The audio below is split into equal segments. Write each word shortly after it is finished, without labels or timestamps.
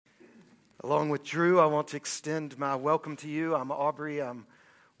Along with Drew, I want to extend my welcome to you. I'm Aubrey. I'm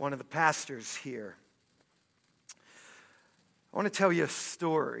one of the pastors here. I want to tell you a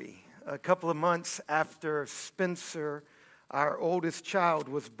story. A couple of months after Spencer, our oldest child,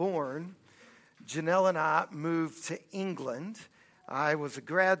 was born, Janelle and I moved to England. I was a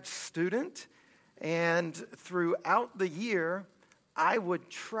grad student, and throughout the year, I would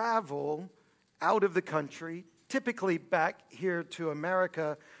travel out of the country, typically back here to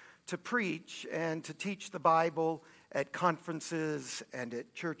America, to preach and to teach the Bible at conferences and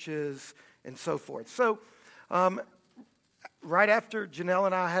at churches and so forth. So right after Janelle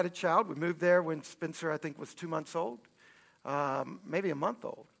and I had a child, we moved there when Spencer, I think, was 2 months old, maybe a month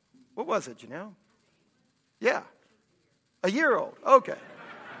old. What was it, Janelle? Yeah, a year old. Okay,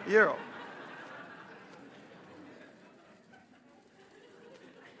 a year old.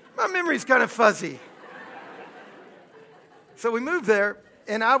 My memory's kind of fuzzy. So we moved there.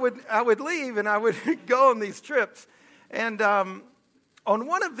 And I would leave and I would go on these trips. And on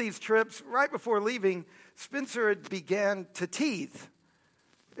one of these trips, right before leaving, Spencer had began to teeth.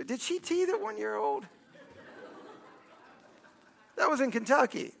 Did she teeth at 1 year old? That was in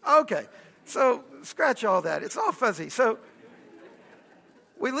Kentucky. Okay. So scratch all that. It's all fuzzy. So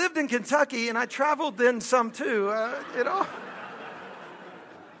we lived in Kentucky and I traveled then some too.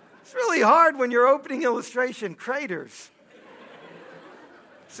 It's really hard when your opening illustration craters.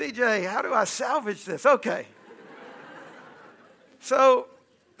 CJ, how do I salvage this? Okay. So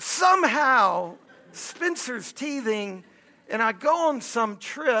somehow Spencer's teething, and I go on some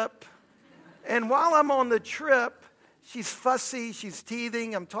trip, and while I'm on the trip, she's fussy, she's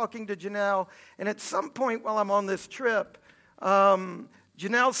teething, I'm talking to Janelle, and at some point while I'm on this trip,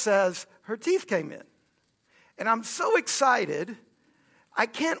 Janelle says her teeth came in. And I'm so excited, I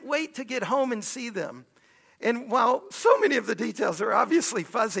can't wait to get home and see them. And while so many of the details are obviously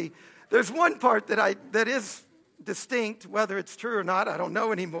fuzzy, there's one part that is distinct, whether it's true or not, I don't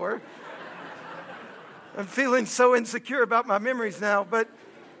know anymore. I'm feeling so insecure about my memories now, but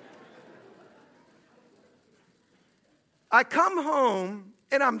I come home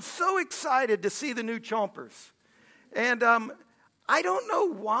and I'm so excited to see the new Chompers. And I don't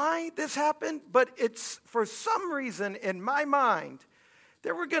know why this happened, but it's for some reason in my mind,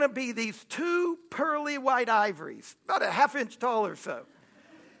 there were going to be these two pearly white ivories, about a half-inch tall or so.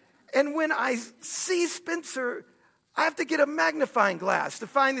 And when I see Spencer, I have to get a magnifying glass to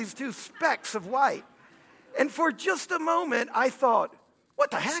find these two specks of white. And for just a moment, I thought,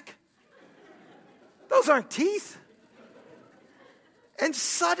 what the heck? Those aren't teeth. And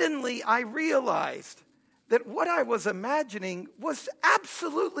suddenly I realized that what I was imagining was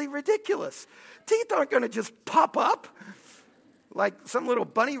absolutely ridiculous. Teeth aren't going to just pop up like some little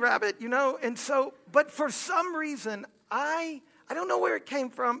bunny rabbit, and so, but for some reason, I don't know where it came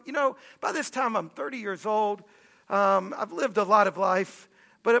from. By this time, I'm 30 years old. I've lived a lot of life,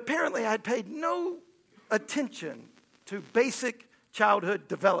 but apparently I had paid no attention to basic childhood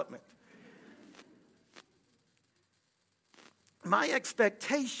development. My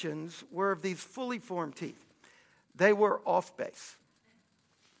expectations were of these fully formed teeth. They were off base.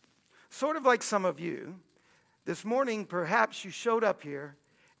 Sort of like some of you. This morning, perhaps you showed up here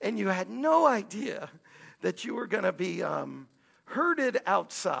and you had no idea that you were going to be herded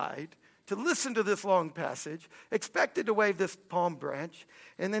outside to listen to this long passage, expected to wave this palm branch,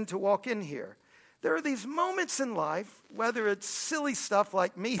 and then to walk in here. There are these moments in life, whether it's silly stuff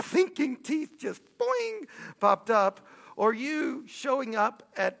like me thinking teeth just boing popped up, or you showing up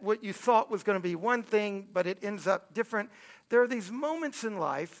at what you thought was going to be one thing, but it ends up different. There are these moments in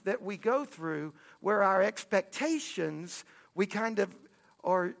life that we go through where our expectations, we kind of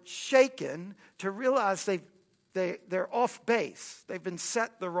are shaken to realize they're off base. They've been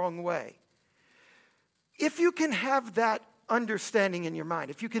set the wrong way. If you can have that understanding in your mind,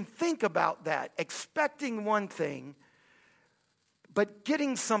 if you can think about that, expecting one thing, but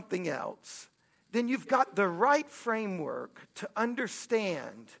getting something else, then you've got the right framework to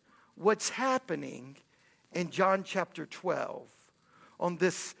understand what's happening in John chapter 12 on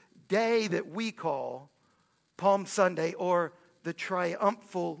this day that we call Palm Sunday, or the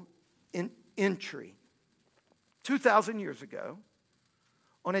triumphal entry. 2,000 years ago,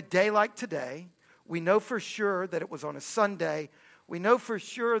 on a day like today, we know for sure that it was on a Sunday. We know for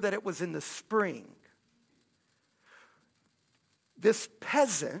sure that it was in the spring. This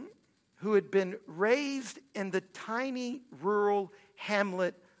peasant who had been raised in the tiny rural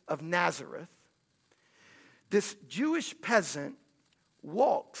hamlet of Nazareth, this Jewish peasant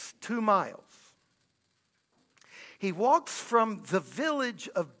walks 2 miles. He walks from the village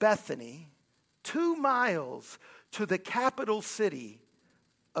of Bethany 2 miles to the capital city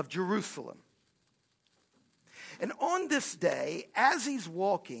of Jerusalem. And on this day, as he's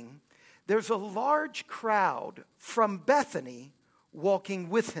walking, there's a large crowd from Bethany walking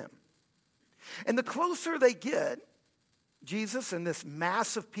with him. And the closer they get, Jesus and this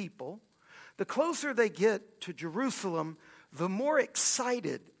mass of people, the closer they get to Jerusalem, the more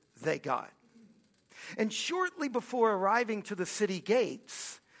excited they got. And shortly before arriving to the city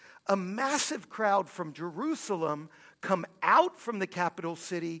gates, a massive crowd from Jerusalem come out from the capital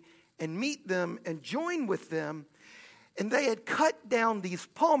city and meet them and join with them. And they had cut down these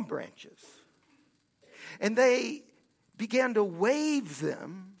palm branches. And they began to wave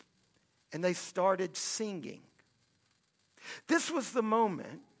them, and they started singing. This was the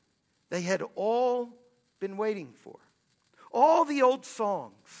moment they had all been waiting for. All the old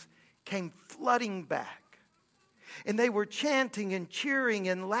songs came flooding back. And they were chanting and cheering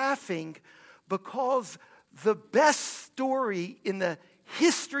and laughing because the best story in the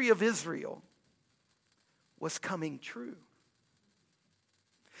history of Israel was coming true.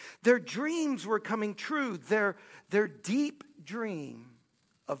 Their dreams were coming true. Their deep dream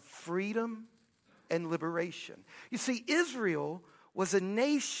of freedom and liberation. You see, Israel was a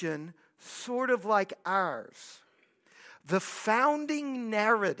nation sort of like ours. The founding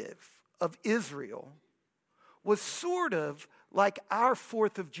narrative of Israel was sort of like our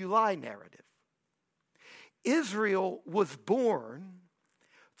 4th of July narrative. Israel was born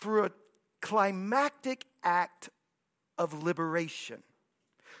through a climactic act of liberation.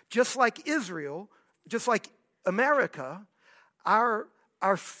 Just like Israel, just like America, our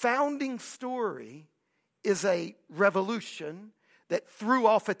founding story is a revolution that threw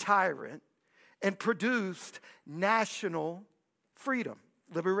off a tyrant and produced national freedom,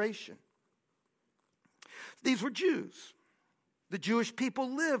 liberation. These were Jews. The Jewish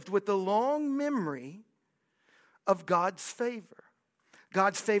people lived with the long memory of God's favor.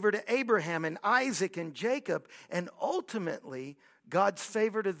 God's favor to Abraham and Isaac and Jacob, and ultimately God's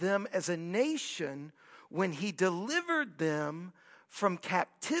favor to them as a nation when he delivered them from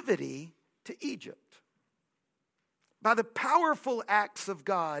captivity to Egypt. By the powerful acts of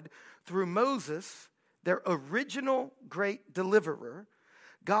God through Moses, their original great deliverer,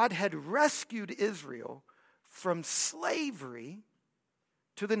 God had rescued Israel from slavery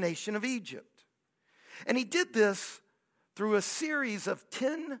to the nation of Egypt. And he did this through a series of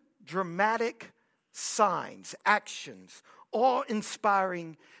 10 dramatic signs, actions,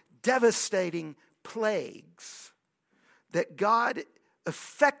 awe-inspiring, devastating plagues that God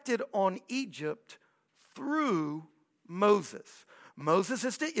effected on Egypt through Moses. Moses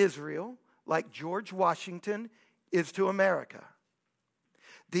is to Israel like George Washington is to America.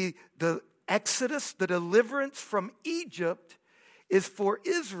 The Exodus, the deliverance from Egypt, is for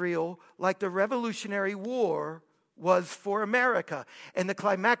Israel like the Revolutionary War was for America. And the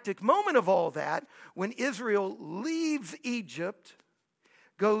climactic moment of all that, when Israel leaves Egypt,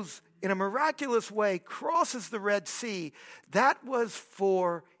 goes in a miraculous way, crosses the Red Sea, that was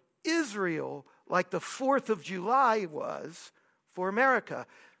for Israel like the 4th of July was for America.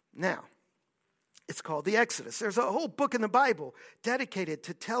 Now, it's called the Exodus. There's a whole book in the Bible dedicated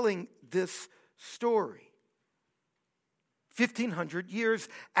to telling this story. 1,500 years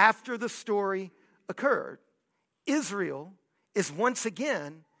after the story occurred, Israel is once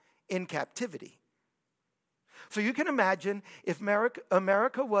again in captivity. So you can imagine if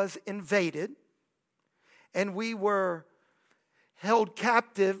America was invaded and we were held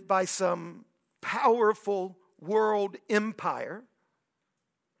captive by some powerful world empire,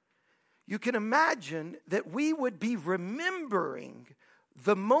 you can imagine that we would be remembering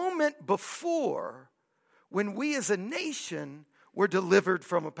the moment before when we as a nation were delivered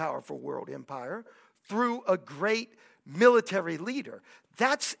from a powerful world empire through a great military leader.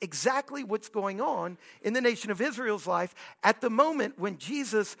 That's exactly what's going on in the nation of Israel's life at the moment when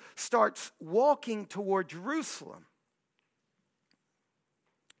Jesus starts walking toward Jerusalem.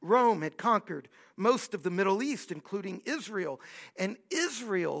 Rome had conquered most of the Middle East, including Israel, and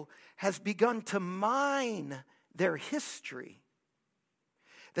Israel has begun to mine their history.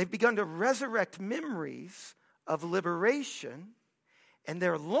 They've begun to resurrect memories of liberation, and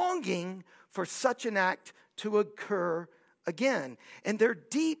they're longing for such an act to occur again. And their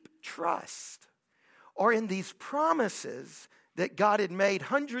deep trust are in these promises that God had made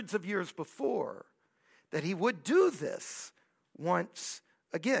hundreds of years before, that he would do this once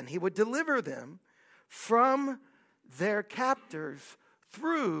again. He would deliver them from their captors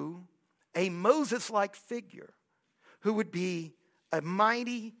through a Moses-like figure who would be a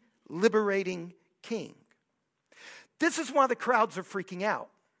mighty, liberating king. This is why the crowds are freaking out.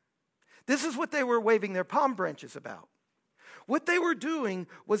 This is what they were waving their palm branches about. What they were doing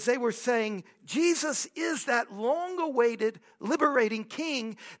was they were saying, Jesus is that long-awaited liberating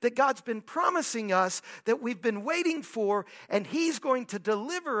king that God's been promising us, that we've been waiting for, and he's going to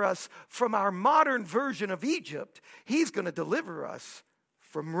deliver us from our modern version of Egypt. He's going to deliver us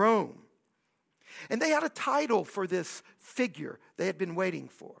from Rome. And they had a title for this figure they had been waiting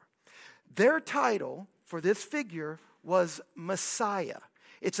for. Their title for this figure was Messiah.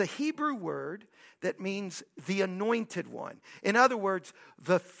 It's a Hebrew word that means the anointed one. In other words,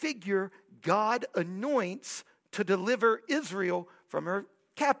 the figure God anoints to deliver Israel from her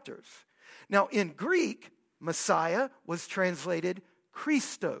captors. Now, in Greek, Messiah was translated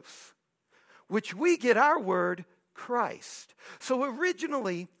Christos, which we get our word Christ. So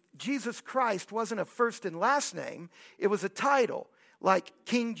originally, Jesus Christ wasn't a first and last name. It was a title. Like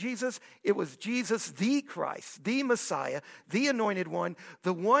King Jesus, it was Jesus the Christ, the Messiah, the anointed one,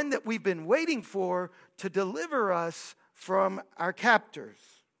 the one that we've been waiting for to deliver us from our captors.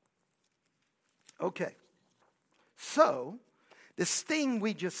 Okay, so this thing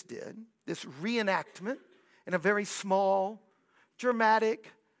we just did, this reenactment in a very small,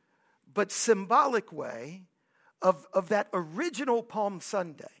 dramatic, but symbolic way of that original Palm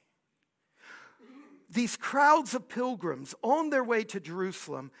Sunday. These crowds of pilgrims on their way to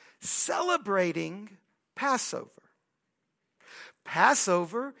Jerusalem celebrating Passover.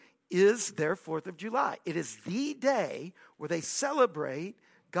 Passover is their 4th of July. It is the day where they celebrate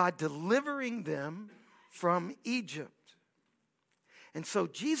God delivering them from Egypt. And so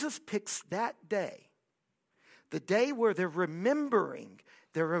Jesus picks that day, the day where they're remembering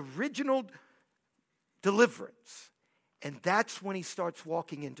their original deliverance. And that's when he starts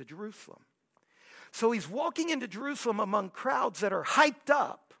walking into Jerusalem. So he's walking into Jerusalem among crowds that are hyped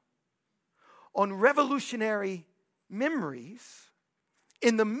up on revolutionary memories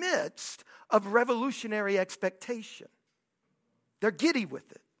in the midst of revolutionary expectation. They're giddy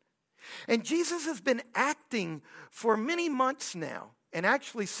with it. And Jesus has been acting for many months now, and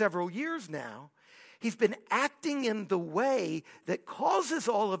actually several years now. He's been acting in the way that causes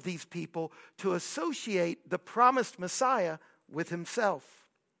all of these people to associate the promised Messiah with himself.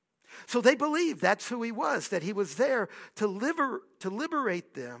 So they believed that's who he was, that he was there to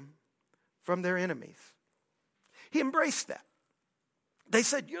liberate them from their enemies. He embraced that. They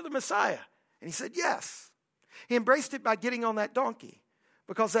said, "You're the Messiah." And he said, "Yes." He embraced it by getting on that donkey,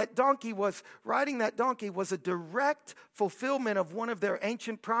 because riding that donkey was a direct fulfillment of one of their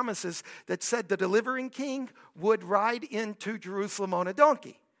ancient promises that said the delivering king would ride into Jerusalem on a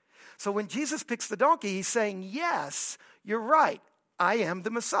donkey. So when Jesus picks the donkey, he's saying, yes, you're right. I am the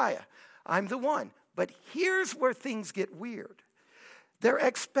Messiah. I'm the one. But here's where things get weird. Their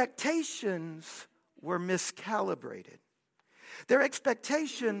expectations were miscalibrated. Their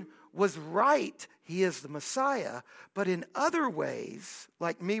expectation was right, he is the Messiah, but in other ways,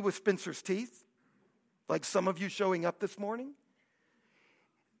 like me with Spencer's teeth, like some of you showing up this morning,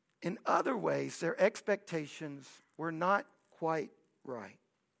 in other ways, their expectations were not quite right.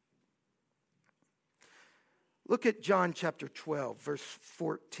 Look at John chapter 12, verse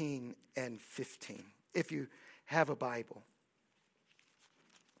 14 and 15, if you have a Bible.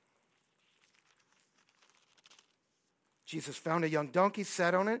 Jesus found a young donkey,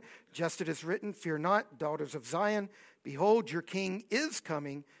 sat on it, just as it is written, "Fear not, daughters of Zion. Behold, your king is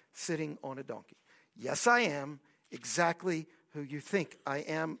coming, sitting on a donkey." Yes, I am exactly who you think. I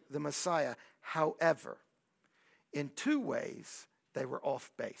am the Messiah. However, in two ways, they were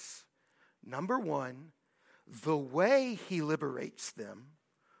off base. Number one, the way he liberates them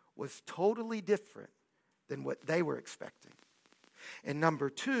was totally different than what they were expecting. And number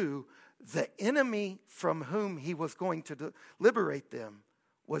two, the enemy from whom he was going to liberate them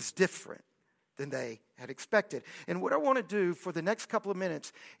was different than they had expected. And what I want to do for the next couple of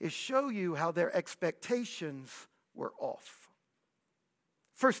minutes is show you how their expectations were off.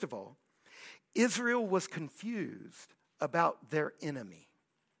 First of all, Israel was confused about their enemy.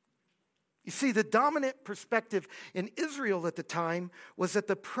 You see, the dominant perspective in Israel at the time was that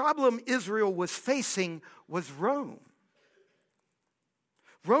the problem Israel was facing was Rome.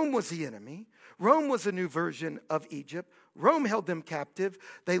 Rome was the enemy. Rome was a new version of Egypt. Rome held them captive.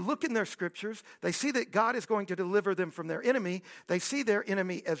 They look in their scriptures. They see that God is going to deliver them from their enemy. They see their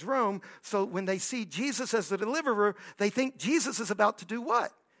enemy as Rome. So when they see Jesus as the deliverer, they think Jesus is about to do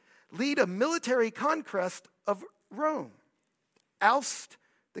what? Lead a military conquest of Rome. Oust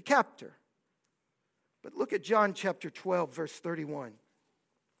the captor. But look at John chapter 12, verse 31.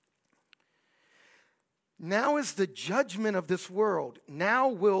 Now is the judgment of this world. Now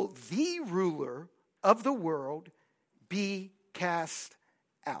will the ruler of the world be cast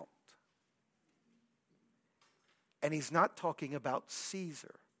out. And he's not talking about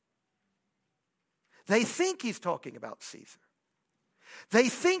Caesar. They think he's talking about Caesar. They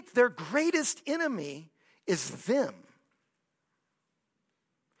think their greatest enemy is them.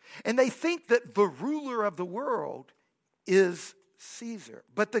 And they think that the ruler of the world is Caesar.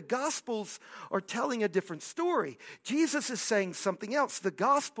 But the Gospels are telling a different story. Jesus is saying something else. The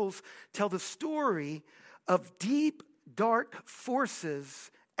Gospels tell the story of deep, dark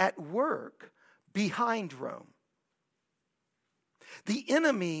forces at work behind Rome. The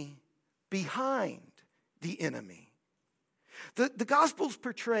enemy behind the enemy. The Gospels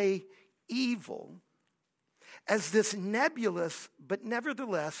portray evil as this nebulous, but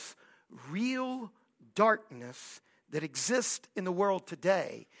nevertheless real darkness that exists in the world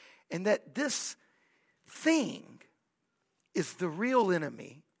today, and that this thing is the real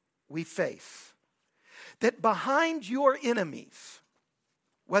enemy we face. That behind your enemies,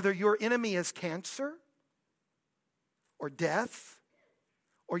 whether your enemy is cancer or death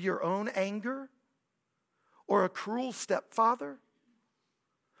or your own anger or a cruel stepfather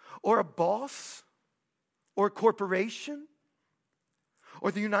or a boss or a corporation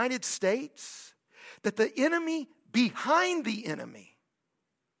or the United States, that the enemy behind the enemy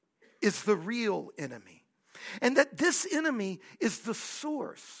is the real enemy. And that this enemy is the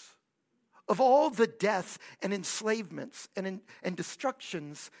source of all the death and enslavements and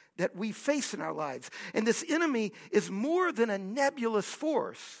destructions that we face in our lives. And this enemy is more than a nebulous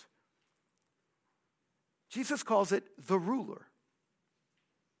force. Jesus calls it the ruler.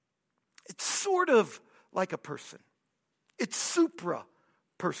 It's sort of like a person. It's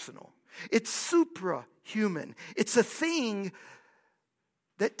supra-personal. It's supra-human. It's a thing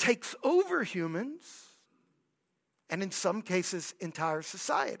that takes over humans and in some cases entire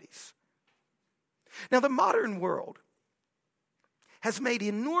societies. Now, the modern world has made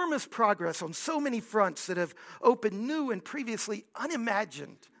enormous progress on so many fronts that have opened new and previously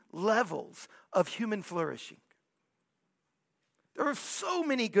unimagined levels of human flourishing. There are so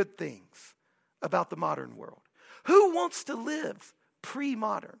many good things about the modern world. Who wants to live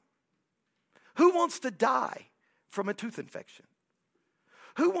pre-modern? Who wants to die from a tooth infection?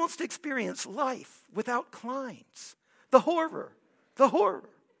 Who wants to experience life without clients? The horror.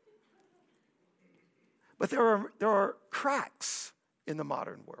 But there are cracks in the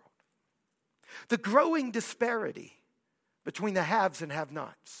modern world. The growing disparity between the haves and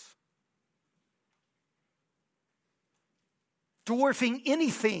have-nots, dwarfing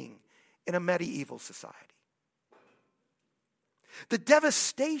anything in a medieval society. The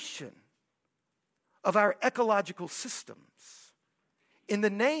devastation of our ecological systems in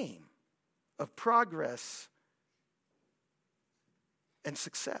the name of progress and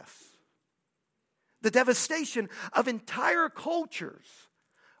success. The devastation of entire cultures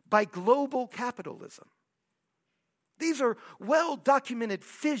by global capitalism. These are well-documented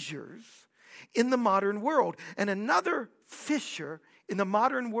fissures in the modern world. And another fissure in the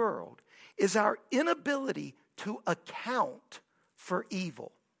modern world is our inability to account for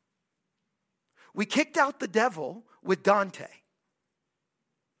evil. We kicked out the devil with Dante.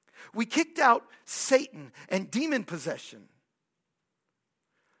 We kicked out Satan and demon possession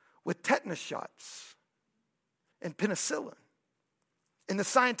with tetanus shots and penicillin in the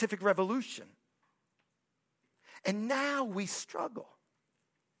scientific revolution. And now we struggle.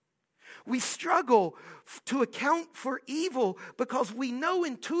 We struggle to account for evil because we know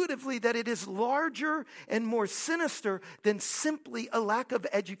intuitively that it is larger and more sinister than simply a lack of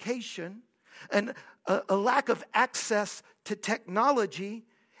education and a lack of access to technology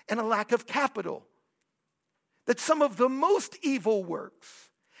and a lack of capital. That some of the most evil works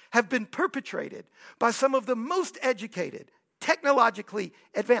have been perpetrated by some of the most educated, technologically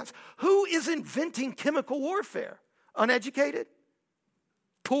advanced. Who is inventing chemical warfare? Uneducated?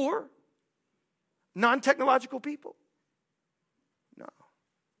 Poor? Non-technological people? No.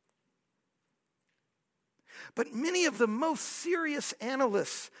 But many of the most serious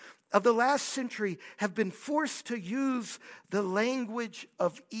analysts of the last century have been forced to use the language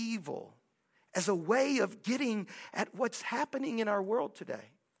of evil as a way of getting at what's happening in our world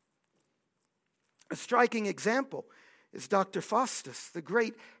today. A striking example is Dr. Faustus, the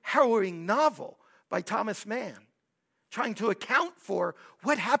great harrowing novel by Thomas Mann, trying to account for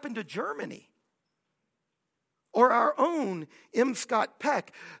what happened to Germany. Or our own M. Scott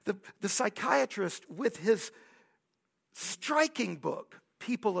Peck, the psychiatrist, with his striking book,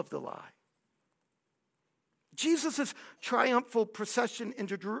 People of the Lie. Jesus' triumphal procession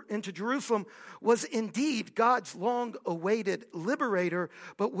into Jerusalem was indeed God's long-awaited liberator,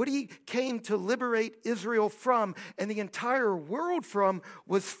 but what he came to liberate Israel from and the entire world from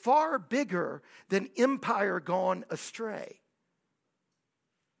was far bigger than empire gone astray,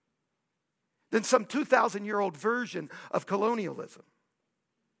 than some 2,000-year-old version of colonialism.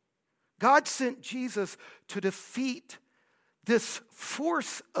 God sent Jesus to defeat this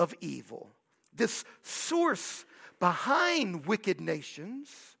force of evil, this source behind wicked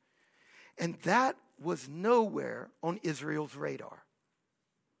nations, and that was nowhere on Israel's radar.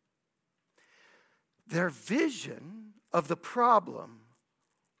 Their vision of the problem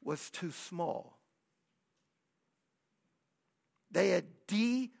was too small. They had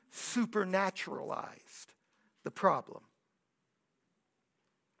de-supernaturalized the problem.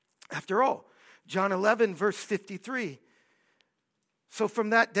 After all, John 11, verse 53, so from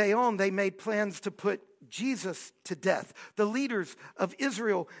that day on, they made plans to put Jesus to death. The leaders of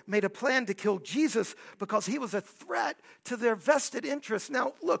Israel made a plan to kill Jesus because he was a threat to their vested interests.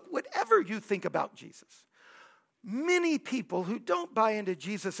 Now, look, whatever you think about Jesus, many people who don't buy into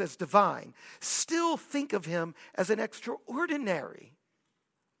Jesus as divine still think of him as an extraordinary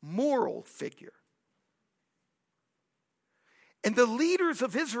moral figure. And the leaders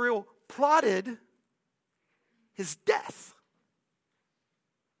of Israel plotted his death.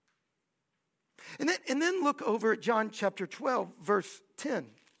 And then look over at John chapter 12, verse 10.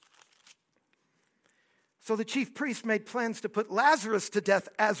 So the chief priests made plans to put Lazarus to death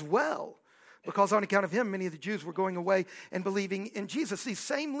as well, because on account of him, many of the Jews were going away and believing in Jesus. These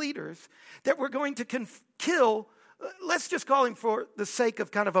same leaders that were going to kill, let's just call him for the sake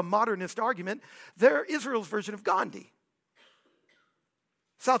of kind of a modernist argument, they're Israel's version of Gandhi,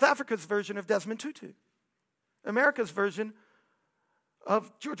 South Africa's version of Desmond Tutu, America's version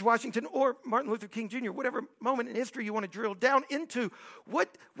of George Washington or Martin Luther King Jr., whatever moment in history you want to drill down into,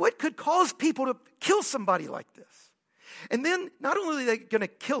 what could cause people to kill somebody like this? And then not only are they going to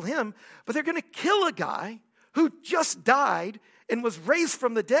kill him, but they're going to kill a guy who just died and was raised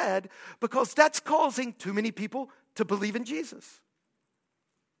from the dead, because that's causing too many people to believe in Jesus.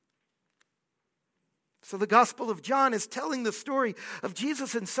 So the Gospel of John is telling the story of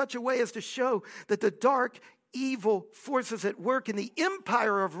Jesus in such a way as to show that the dark, evil forces at work in the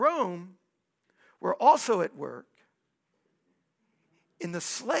empire of Rome were also at work in the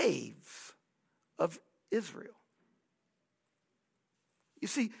slaves of Israel. You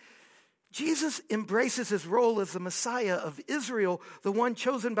see, Jesus embraces his role as the Messiah of Israel, the one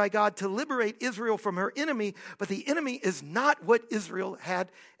chosen by God to liberate Israel from her enemy, but the enemy is not what Israel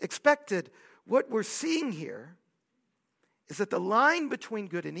had expected. What we're seeing here is that the line between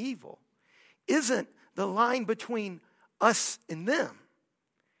good and evil isn't the line between us and them.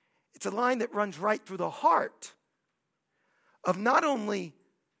 It's a line that runs right through the heart of not only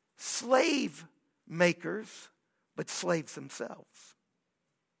slave makers, but slaves themselves.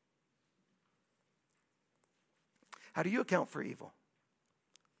 How do you account for evil?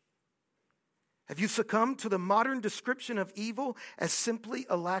 Have you succumbed to the modern description of evil as simply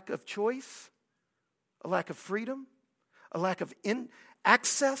a lack of choice, a lack of freedom, a lack of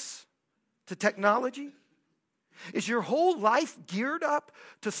access to technology? Is your whole life geared up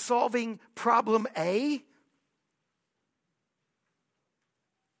to solving problem A?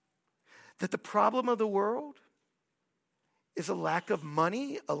 That the problem of the world is a lack of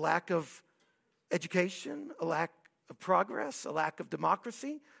money, a lack of education, a lack of progress, a lack of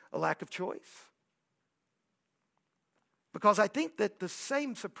democracy, a lack of choice? Because I think that the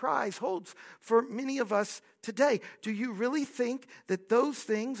same surprise holds for many of us today. Do you really think that those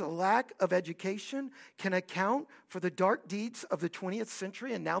things, a lack of education, can account for the dark deeds of the 20th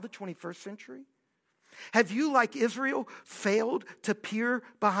century and now the 21st century? Have you, like Israel, failed to peer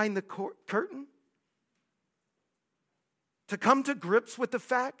behind the curtain? To come to grips with the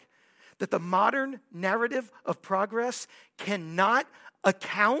fact that the modern narrative of progress cannot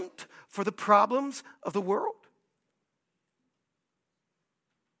account for the problems of the world?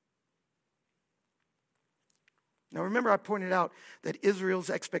 Now remember, I pointed out that Israel's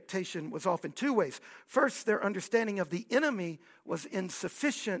expectation was often two ways. First, their understanding of the enemy was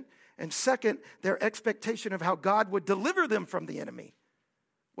insufficient. And second, their expectation of how God would deliver them from the enemy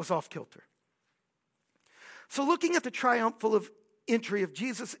was off kilter. So looking at the triumphal entry of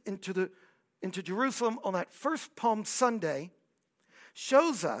Jesus into Jerusalem on that first Palm Sunday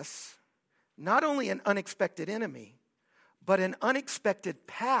shows us not only an unexpected enemy, but an unexpected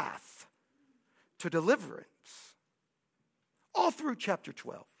path to deliverance. All through chapter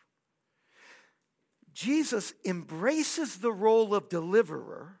 12, Jesus embraces the role of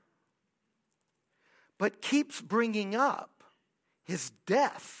deliverer, but keeps bringing up his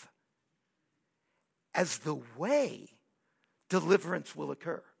death as the way deliverance will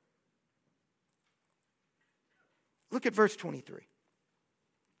occur. Look at verse 23.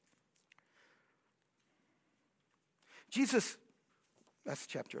 Jesus, that's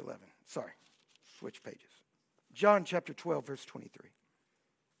chapter 11. Sorry, switch pages. John chapter 12, verse 23.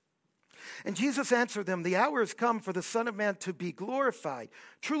 And Jesus answered them, the hour has come for the Son of Man to be glorified.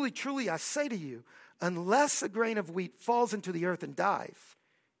 Truly, truly, I say to you, unless a grain of wheat falls into the earth and dies,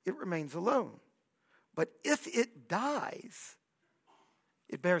 it remains alone. But if it dies,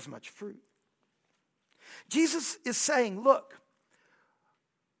 it bears much fruit. Jesus is saying, look,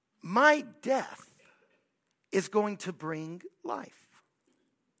 my death is going to bring life.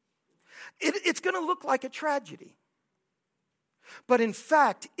 It's going to look like a tragedy. But in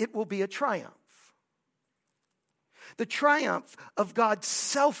fact, it will be a triumph. The triumph of God's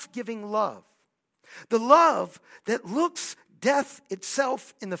self-giving love. The love that looks death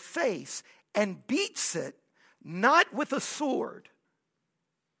itself in the face and beats it not with a sword,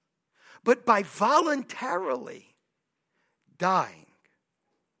 but by voluntarily dying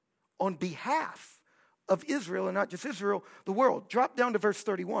on behalf of Israel, and not just Israel, the world. Drop down to verse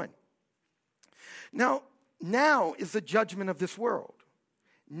 31. Now is the judgment of this world.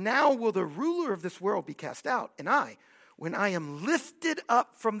 Now will the ruler of this world be cast out, and I, when I am lifted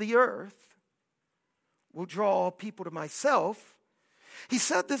up from the earth, will draw all people to myself. He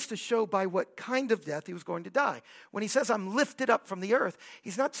said this to show by what kind of death he was going to die. When he says, I'm lifted up from the earth,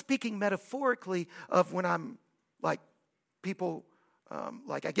 he's not speaking metaphorically of when I'm like people,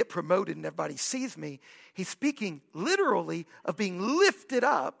 like I get promoted and everybody sees me. He's speaking literally of being lifted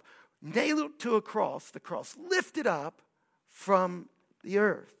up, nailed to a cross, the cross lifted up from the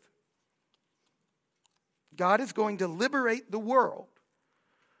earth. God is going to liberate the world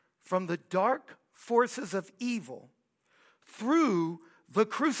from the dark forces of evil through the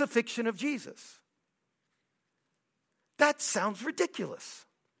crucifixion of Jesus. That sounds ridiculous.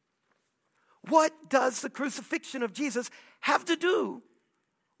 What does the crucifixion of Jesus have to do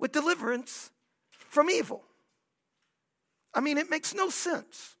with deliverance from evil? I mean, it makes no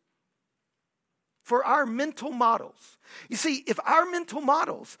sense for our mental models. You see, if our mental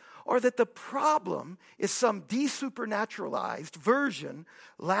models are that the problem is some desupernaturalized version,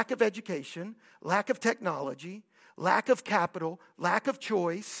 lack of education, lack of technology, lack of capital, lack of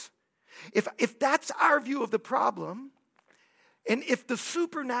choice, if that's our view of the problem, and if the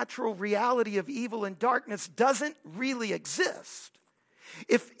supernatural reality of evil and darkness doesn't really exist,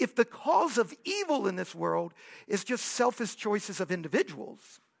 if the cause of evil in this world is just selfish choices of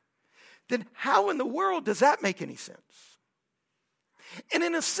individuals, then how in the world does that make any sense? And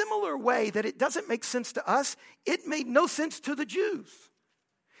in a similar way that it doesn't make sense to us, it made no sense to the Jews.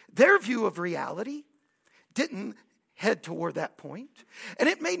 Their view of reality didn't head toward that point. And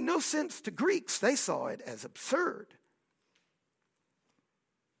it made no sense to Greeks. They saw it as absurd.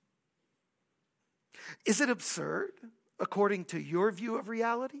 Is it absurd according to your view of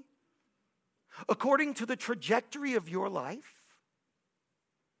reality? According to the trajectory of your life?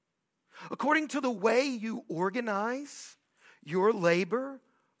 According to the way you organize your labor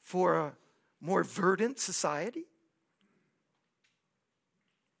for a more verdant society?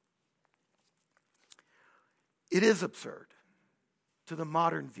 It is absurd to the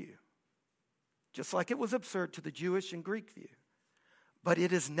modern view, just like it was absurd to the Jewish and Greek view. But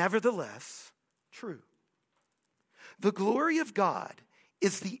it is nevertheless true. The glory of God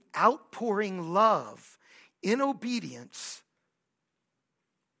is the outpouring love in obedience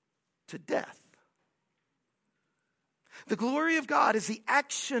to death. The glory of God is the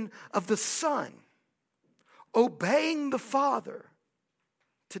action of the Son obeying the Father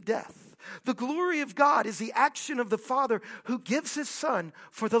to death. The glory of God is the action of the Father who gives his Son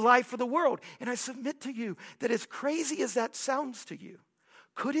for the life of the world. And I submit to you that as crazy as that sounds to you,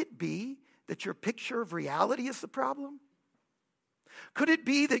 could it be that your picture of reality is the problem? Could it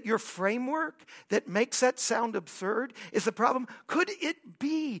be that your framework that makes that sound absurd is the problem? Could it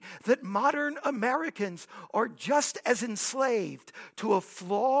be that modern Americans are just as enslaved to a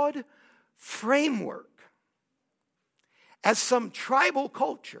flawed framework as some tribal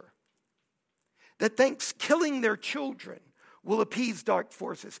culture that thinks killing their children will appease dark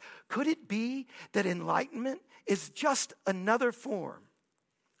forces? Could it be that enlightenment is just another form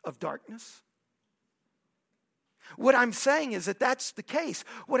of darkness? What I'm saying is that that's the case.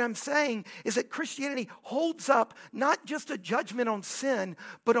 What I'm saying is that Christianity holds up not just a judgment on sin,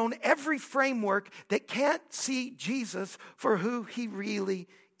 but on every framework that can't see Jesus for who he really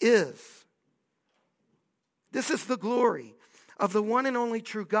is. This is the glory of the one and only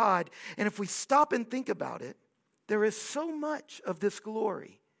true God. And if we stop and think about it, there is so much of this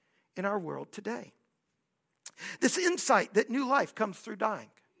glory in our world today. This insight that new life comes through dying.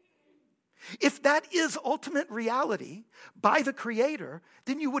 If that is ultimate reality by the Creator,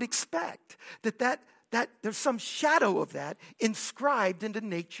 then you would expect that there's some shadow of that inscribed into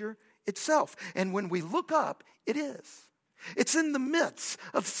nature itself. And when we look up, it is. It's in the myths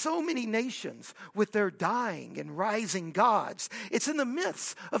of so many nations with their dying and rising gods. It's in the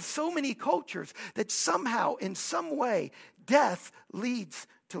myths of so many cultures that somehow, in some way, death leads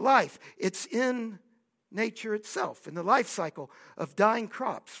to life. It's in nature itself, in the life cycle of dying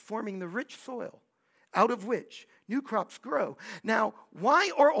crops forming the rich soil out of which new crops grow. Now,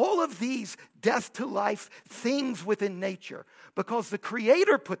 why are all of these death to life things within nature? Because the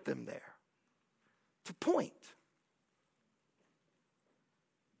Creator put them there to point.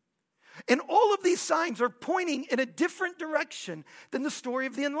 And all of these signs are pointing in a different direction than the story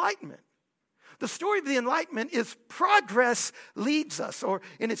of the Enlightenment. The story of the Enlightenment is progress leads us, or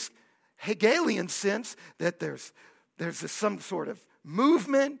in its Hegelian sense, that there's some sort of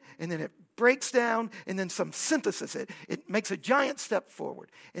movement, and then it breaks down, and then some synthesis. It makes a giant step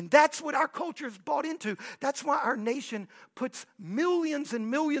forward. And that's what our culture is bought into. That's why our nation puts millions and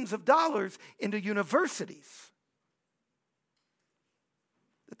millions of dollars into universities.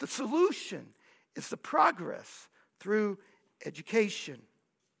 That the solution is the progress through education.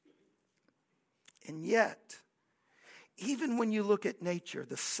 And yet, even when you look at nature,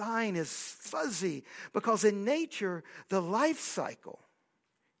 the sign is fuzzy, because in nature, the life cycle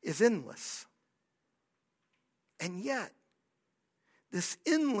is endless. And yet, this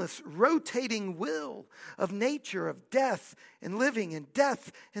endless rotating wheel of nature, of death and living and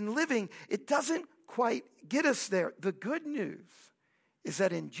death and living, it doesn't quite get us there. The good news is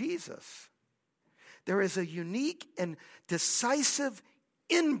that in Jesus, there is a unique and decisive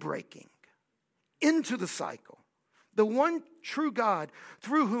inbreaking into the cycle. The one true God,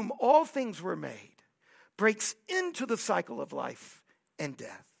 through whom all things were made, breaks into the cycle of life and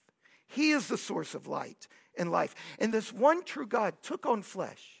death. He is the source of light and life. And this one true God took on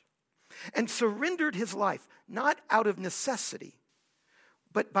flesh and surrendered his life, not out of necessity,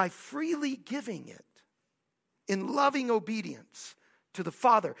 but by freely giving it in loving obedience to the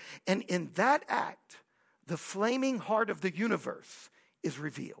Father. And in that act, the flaming heart of the universe is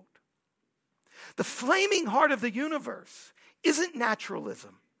revealed. The flaming heart of the universe isn't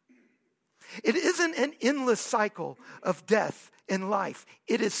naturalism. It isn't an endless cycle of death and life.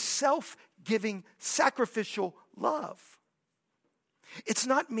 It is self-giving, sacrificial love. It's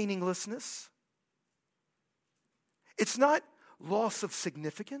not meaninglessness. It's not loss of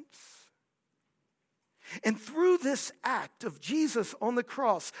significance. And through this act of Jesus on the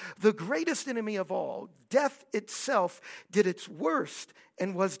cross, the greatest enemy of all, death itself, did its worst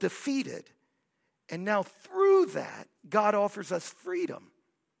and was defeated. And now through that, God offers us freedom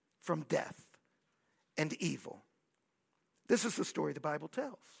from death and evil. This is the story the Bible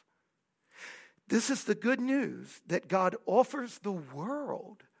tells. This is the good news that God offers the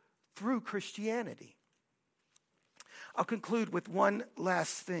world through Christianity. I'll conclude with one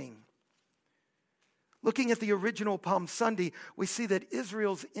last thing. Looking at the original Palm Sunday, we see that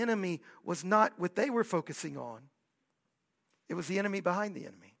Israel's enemy was not what they were focusing on. It was the enemy behind the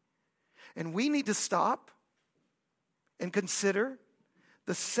enemy. And we need to stop and consider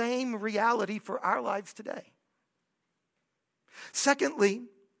the same reality for our lives today. Secondly,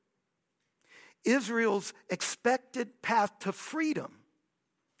 Israel's expected path to freedom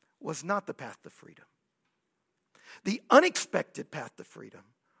was not the path to freedom. The unexpected path to freedom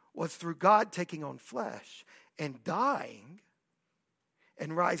was through God taking on flesh and dying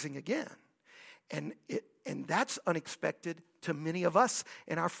and rising again. And that's unexpected to many of us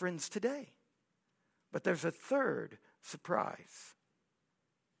and our friends today. But there's a third surprise.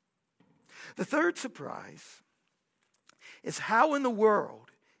 The third surprise is how in the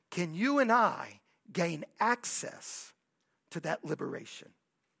world can you and I gain access to that liberation?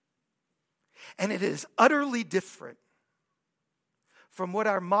 And it is utterly different from what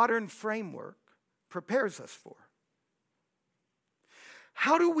our modern framework prepares us for.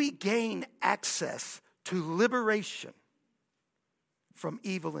 How do we gain access to liberation from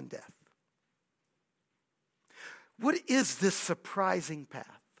evil and death? What is this surprising path?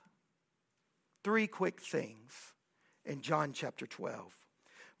 3 quick things in John chapter 12.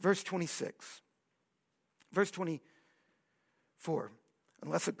 Verse 26. Verse 24.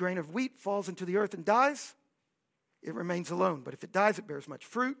 Unless a grain of wheat falls into the earth and dies, it remains alone. But if it dies, it bears much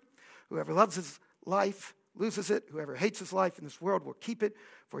fruit. Whoever loves his life loses it. Whoever hates his life in this world will keep it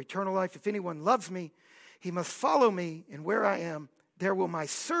for eternal life. If anyone loves me, He must follow me, and where I am, there will my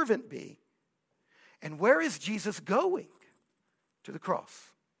servant be. And where is Jesus going? To the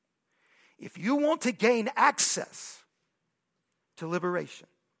cross. If you want to gain access to liberation,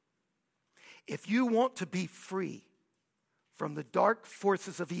 if you want to be free from the dark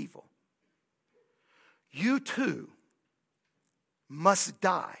forces of evil, you too must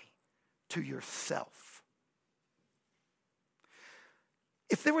die to yourself.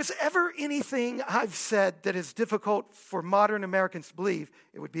 If there was ever anything I've said that is difficult for modern Americans to believe,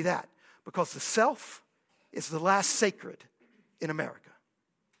 it would be that. Because the self is the last sacred in America.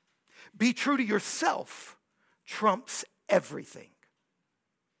 Be true to yourself trumps everything.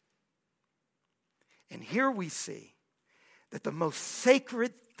 And here we see that the most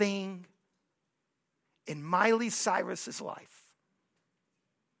sacred thing in Miley Cyrus's life,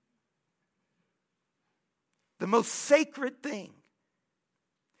 the most sacred thing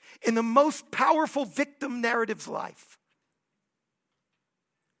in the most powerful victim narrative's life,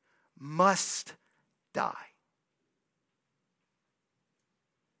 must die.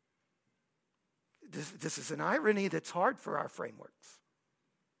 This is an irony that's hard for our frameworks.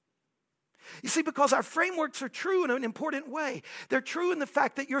 You see, because our frameworks are true in an important way. They're true in the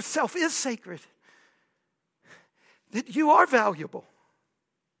fact that yourself is sacred, that you are valuable.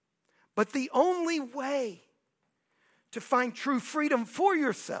 But the only way to find true freedom for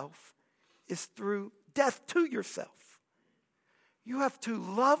yourself is through death to yourself. You have to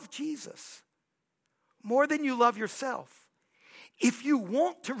love Jesus more than you love yourself if you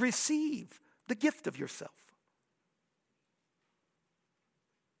want to receive the gift of yourself.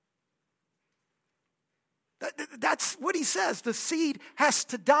 That's what he says. The seed has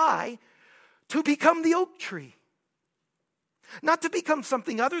to die to become the oak tree. Not to become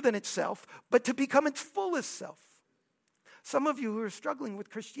something other than itself, but to become its fullest self. Some of you who are struggling with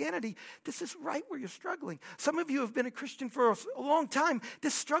Christianity, this is right where you're struggling. Some of you have been a Christian for a long time.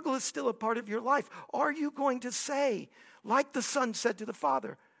 This struggle is still a part of your life. Are you going to say, like the Son said to the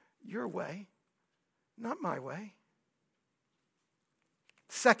Father, your way, not my way?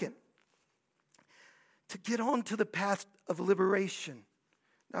 Second, to get on to the path of liberation,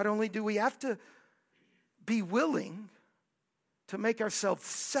 not only do we have to be willing to make ourselves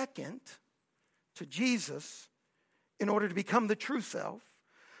second to Jesus in order to become the true self,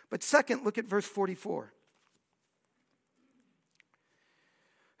 but second, look at verse 44.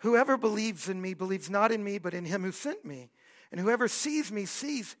 Whoever believes in me believes not in me, but in him who sent me. And whoever sees me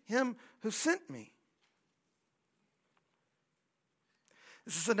sees him who sent me.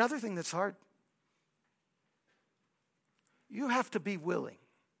 This is another thing that's hard. You have to be willing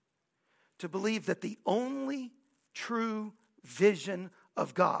to believe that the only true vision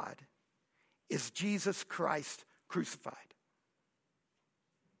of God is Jesus Christ crucified.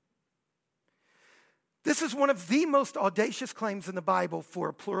 This is one of the most audacious claims in the Bible for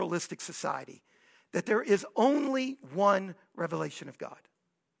a pluralistic society, that there is only one revelation of God.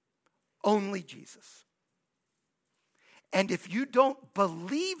 Only Jesus. And if you don't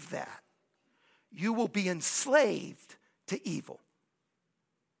believe that, you will be enslaved to evil.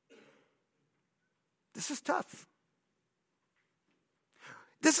 This is tough.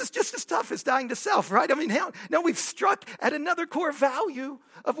 This is just as tough as dying to self, right? I mean, now we've struck at another core value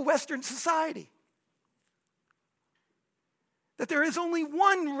of Western society. That there is only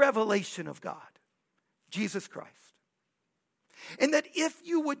one revelation of God, Jesus Christ. And that if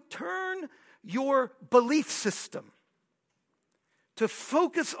you would turn your belief system to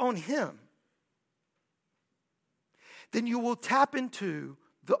focus on Him, then you will tap into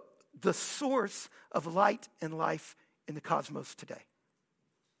the source of light and life in the cosmos today.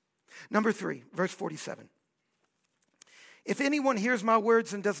 Number 3, verse 47. If anyone hears my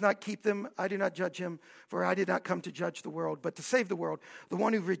words and does not keep them, I do not judge him, for I did not come to judge the world, but to save the world. The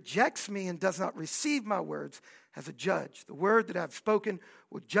one who rejects me and does not receive my words has a judge. The word that I have spoken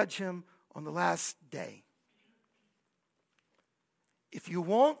will judge him on the last day. If you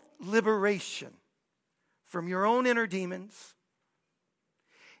want liberation from your own inner demons,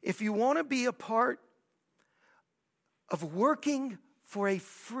 if you want to be a part of working for a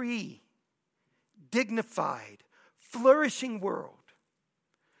free, dignified, flourishing world,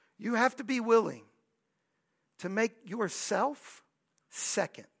 you have to be willing to make yourself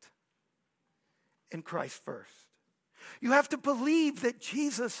second and Christ first. You have to believe that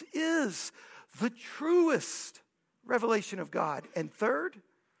Jesus is the truest revelation of God. And third,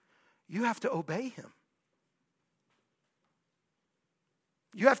 you have to obey Him.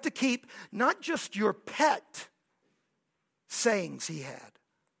 You have to keep not just your pet sayings He had,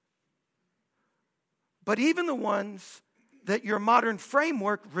 but even the ones that your modern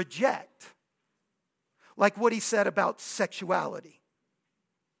framework reject. like what he said about sexuality,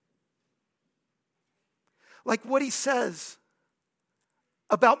 like what he says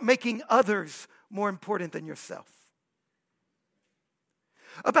about making others more important than yourself.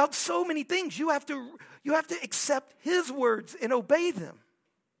 About so many things, you have to accept his words and obey them.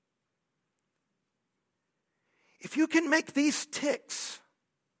 If you can make these ticks,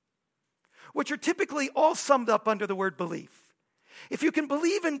 which are typically all summed up under the word belief, if you can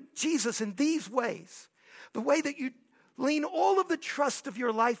believe in Jesus in these ways, the way that you lean all of the trust of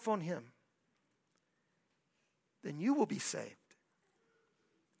your life on him, then you will be saved.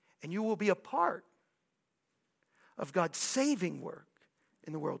 And you will be a part of God's saving work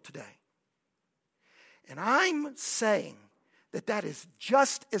in the world today. And I'm saying that that is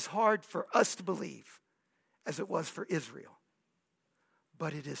just as hard for us to believe as it was for Israel.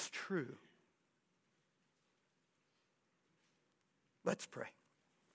 But it is true. Let's pray.